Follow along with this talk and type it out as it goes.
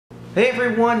Hey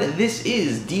everyone, this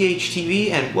is DHTV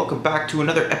and welcome back to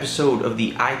another episode of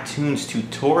the iTunes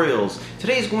tutorials.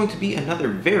 Today is going to be another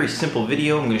very simple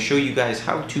video. I'm going to show you guys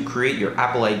how to create your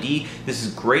Apple ID. This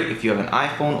is great if you have an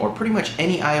iPhone or pretty much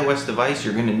any iOS device.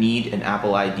 You're going to need an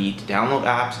Apple ID to download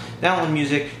apps, download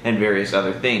music, and various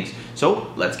other things.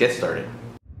 So let's get started.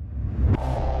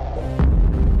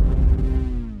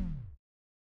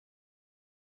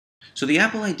 So the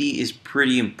Apple ID is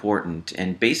pretty important,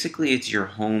 and basically it's your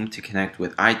home to connect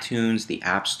with iTunes, the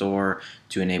App Store,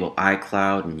 to enable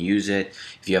iCloud and use it.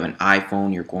 If you have an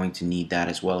iPhone, you're going to need that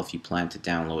as well if you plan to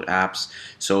download apps.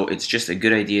 So it's just a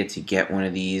good idea to get one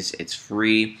of these. It's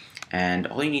free, and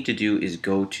all you need to do is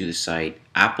go to the site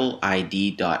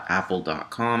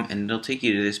appleid.apple.com, and it'll take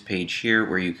you to this page here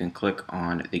where you can click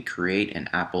on the Create an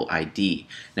Apple ID.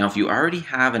 Now if you already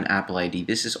have an Apple ID,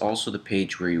 this is also the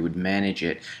page where you would manage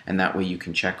it, and that way you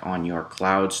can check on your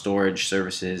cloud storage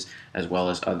services as well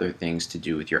as other things to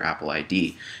do with your Apple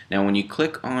ID. Now when you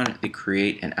click on the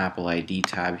Create an Apple ID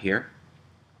tab here,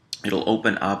 it'll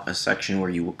open up a section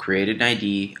where you will create an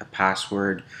ID, a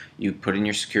password, you put in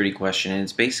your security question, and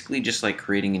it's basically just like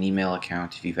creating an email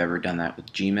account if you've ever done that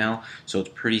with Gmail, so it's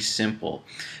pretty simple.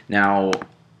 Now,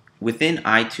 within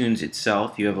iTunes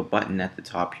itself, you have a button at the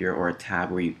top here or a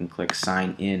tab where you can click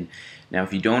Sign In. Now,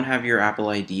 if you don't have your Apple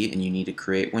ID and you need to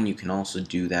create one, you can also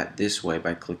do that this way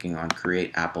by clicking on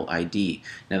Create Apple ID.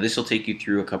 Now, this will take you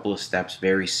through a couple of steps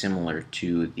very similar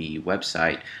to the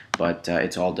website, but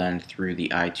it's all done through the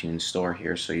iTunes store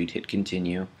here. So you'd hit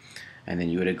Continue, and then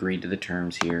you would agree to the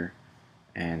terms here,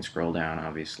 and scroll down,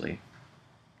 obviously.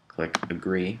 Click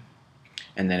Agree.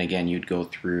 And then again, you'd go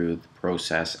through the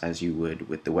process as you would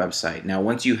with the website. Now,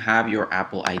 once you have your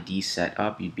Apple ID set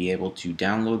up, you'd be able to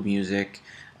download music,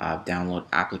 download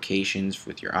applications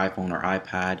with your iPhone or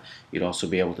iPad. You'd also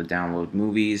be able to download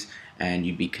movies, and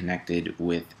you'd be connected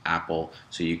with Apple,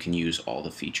 so you can use all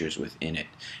the features within it.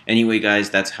 Anyway,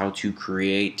 guys, that's how to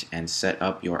create and set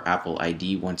up your Apple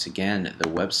ID. Once again, the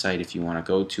website, if you want to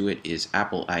go to it, is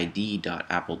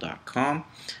appleid.apple.com.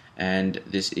 And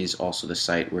this is also the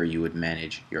site where you would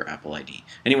manage your Apple ID.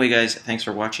 Anyway, guys, thanks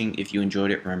for watching. If you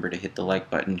enjoyed it, remember to hit the like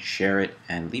button, share it,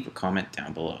 and leave a comment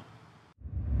down below.